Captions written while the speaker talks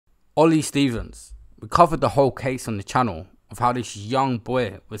Olly Stevens. We covered the whole case on the channel of how this young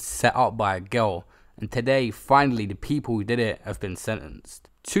boy was set up by a girl, and today finally the people who did it have been sentenced.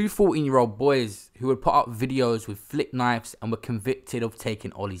 Two 14-year-old boys who would put up videos with flick knives and were convicted of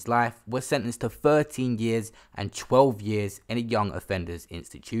taking Olly's life were sentenced to 13 years and 12 years in a young offenders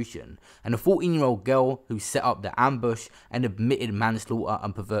institution. And the 14-year-old girl who set up the ambush and admitted manslaughter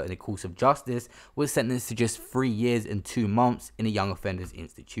and perverted the course of justice was sentenced to just 3 years and 2 months in a young offenders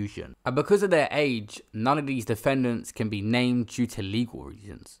institution. And because of their age, none of these defendants can be named due to legal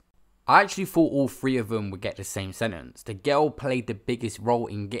reasons. I actually thought all 3 of them would get the same sentence. The girl played the biggest role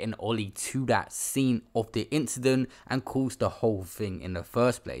in getting Olly to that scene of the incident and caused the whole thing in the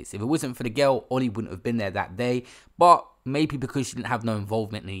first place. If it wasn't for the girl, Olly wouldn't have been there that day, but maybe because she didn't have no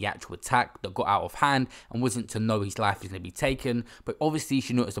involvement in the actual attack that got out of hand and wasn't to know his life was going to be taken, but obviously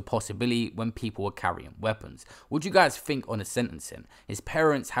she noticed a possibility when people were carrying weapons. What do you guys think on the sentencing? His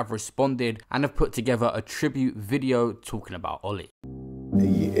parents have responded and have put together a tribute video talking about Olly.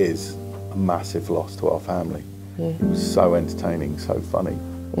 He is a massive loss to our family. He was so entertaining, so funny.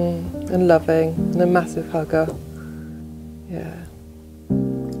 And loving, and a massive hugger. Yeah,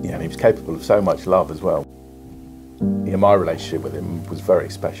 and he was capable of so much love as well. My relationship with him was very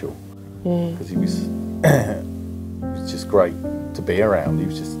special because he was just great to be around. He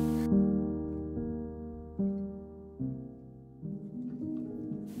was just...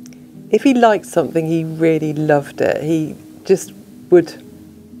 If he liked something, he really loved it. He just would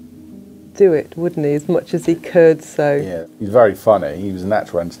do it, wouldn't he, as much as he could. So yeah, he's very funny. He was a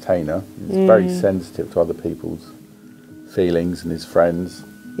natural entertainer. He was very sensitive to other people's feelings and his friends.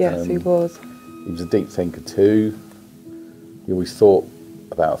 Yes, he was. He was a deep thinker too. He always thought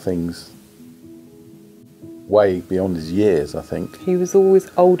about things way beyond his years, I think. He was always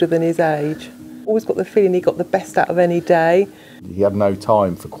older than his age. Always got the feeling he got the best out of any day. He had no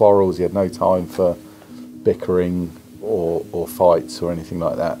time for quarrels. He had no time for bickering or fights or anything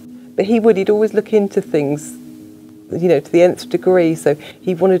like that. But he'd always look into things, you know, to the nth degree. So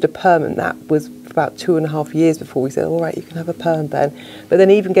he wanted a perm, and that was about 2.5 years before we said, all right, you can have a perm then. But then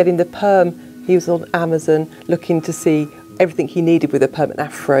even getting the perm, he was on Amazon looking to see everything he needed with a permanent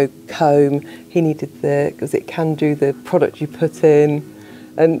afro comb. He needed because it can do the product you put in.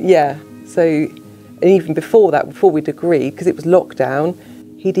 And yeah, so, and even before that, before we'd agreed, because it was lockdown,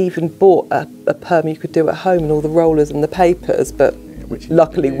 he'd even bought a perm you could do at home and all the rollers and the papers, but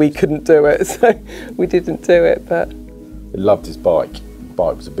luckily we couldn't do it, so we didn't do it. But he loved his bike. The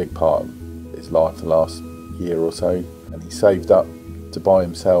bike was a big part of his life the last year or so, and he saved up to buy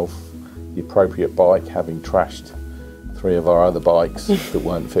himself the appropriate bike, having trashed 3 of our other bikes that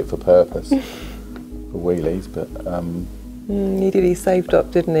weren't fit for purpose for wheelies. But he saved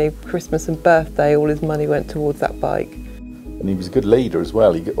up, didn't he? Christmas and birthday, all his money went towards that bike. And he was a good leader as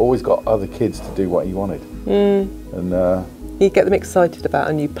well. He always got other kids to do what he wanted. And he'd get them excited about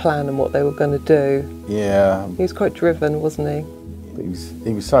a new plan and what they were going to do. Yeah. He was quite driven, wasn't he? But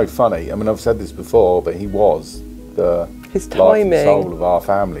he was so funny. I mean, I've said this before, but he was his life timing. and soul of our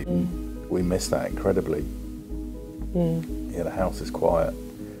family. We miss that incredibly. Yeah, the house is quiet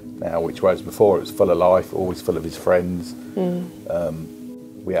now, which whereas before it was full of life, always full of his friends.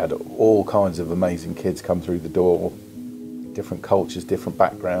 We had all kinds of amazing kids come through the door, different cultures, different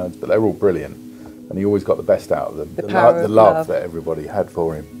backgrounds, but they were all brilliant. And he always got the best out of them. The love that everybody had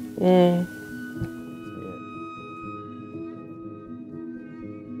for him.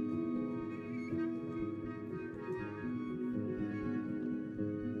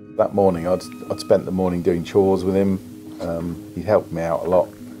 That morning, I'd spent the morning doing chores with him. He helped me out a lot.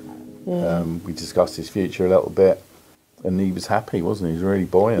 We discussed his future a little bit, and he was happy, wasn't he? He was really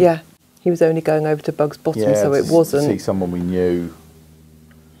buoyant. Yeah, he was only going over to Bug's Bottom, so it wasn't. To see someone we knew.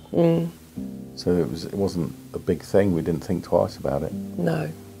 So it wasn't a big thing. We didn't think twice about it.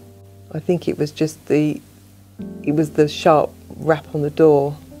 No, I think it was just the sharp rap on the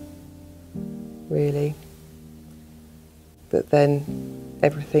door, really. But then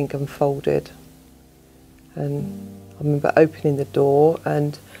everything unfolded, and I remember opening the door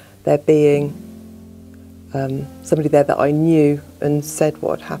and there being somebody there that I knew and said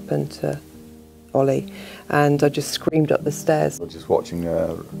what had happened to Olly, and I just screamed up the stairs. I was just watching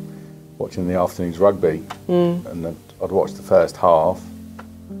the afternoon's rugby, and I'd watched the first half,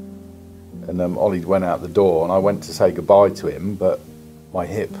 and Ollie went out the door, and I went to say goodbye to him, but my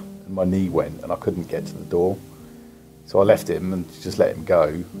hip and my knee went, and I couldn't get to the door. So I left him and just let him go,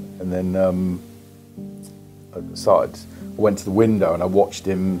 and then I went to the window and I watched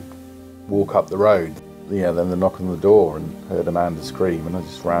him walk up the road. Yeah, then the knock on the door and heard Amanda scream, and I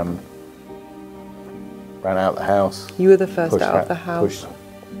just ran out the house. You were the first out of the house.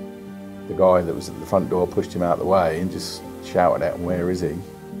 the guy that was at the front door pushed him out of the way and just shouted at him, "Where is he?"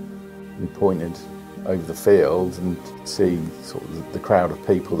 And he pointed over the field and see sort of the crowd of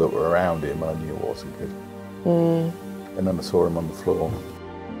people that were around him. I knew it wasn't good. And then I saw him on the floor.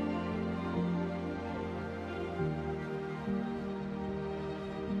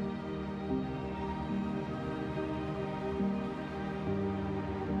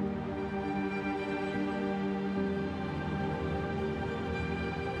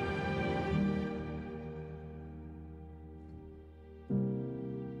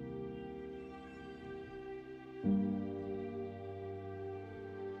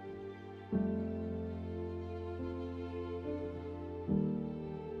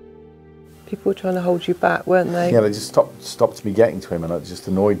 People were trying to hold you back, weren't they? Yeah, they just stopped me getting to him, and it just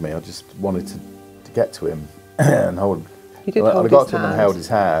annoyed me. I just wanted to get to him and hold him. You did hold I got his to him and hand. held his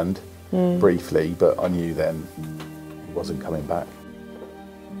hand briefly, but I knew then he wasn't coming back.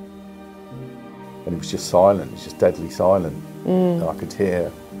 And it was just silent, it was just deadly silent. And I could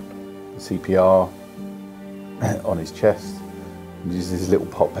hear the CPR on his chest. And just his little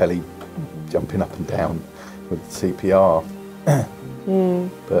pot belly jumping up and down with the CPR.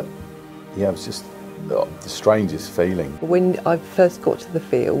 But yeah, it was just the strangest feeling. When I first got to the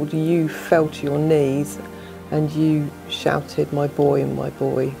field, you fell to your knees and you shouted, "My boy, my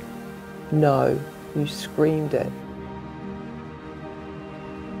boy." No, you screamed it.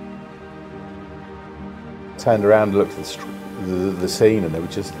 Turned around and looked at the scene, and there were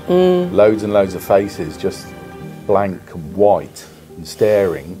just loads and loads of faces, just blank and white and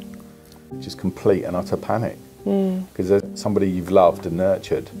staring, just complete and utter panic. Because there's somebody you've loved and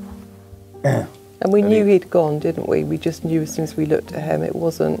nurtured. And we knew he'd gone, didn't we? We just knew as soon as we looked at him. It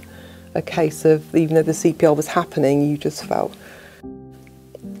wasn't a case of, even though the CPR was happening, you just felt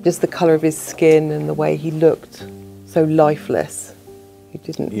just the colour of his skin and the way he looked so lifeless. You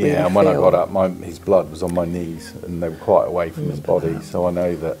didn't really And when I feel. got up, his blood was on my knees, and they were quite away from his body, so I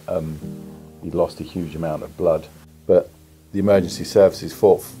know that he'd lost a huge amount of blood. But the emergency services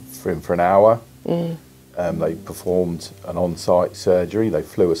fought for him for an hour. They performed an on-site surgery. They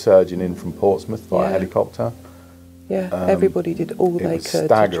flew a surgeon in from Portsmouth by helicopter. Yeah, everybody did all they It was could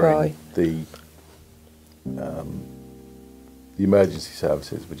staggering. to try. The emergency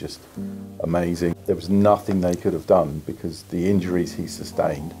services were just amazing. There was nothing they could have done because the injuries he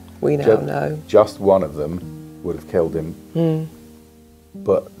sustained, We now know. just one of them would have killed him.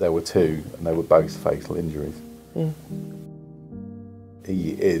 But there were two, and they were both fatal injuries.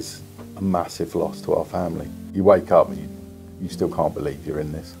 He is a massive loss to our family. You wake up and you still can't believe you're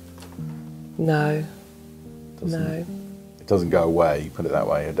in this. No, no. It doesn't go away, put it that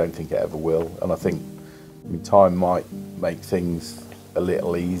way. I don't think it ever will. And I think time might make things a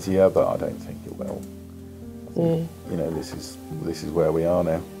little easier, but I don't think it will. I think, you know, this is where we are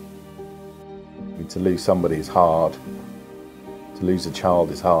now. I mean, to lose somebody is hard. To lose a child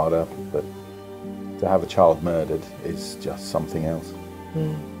is harder, but to have a child murdered is just something else.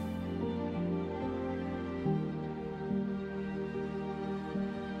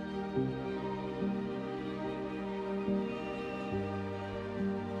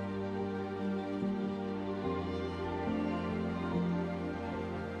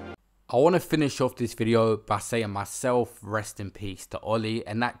 I want to finish off this video by saying myself rest in peace to Olly,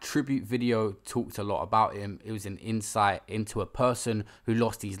 and that tribute video talked a lot about him. It was an insight into a person who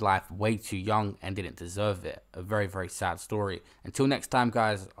lost his life way too young and didn't deserve it. A very, very sad story. Until next time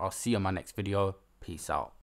guys, I'll see you in my next video. Peace out.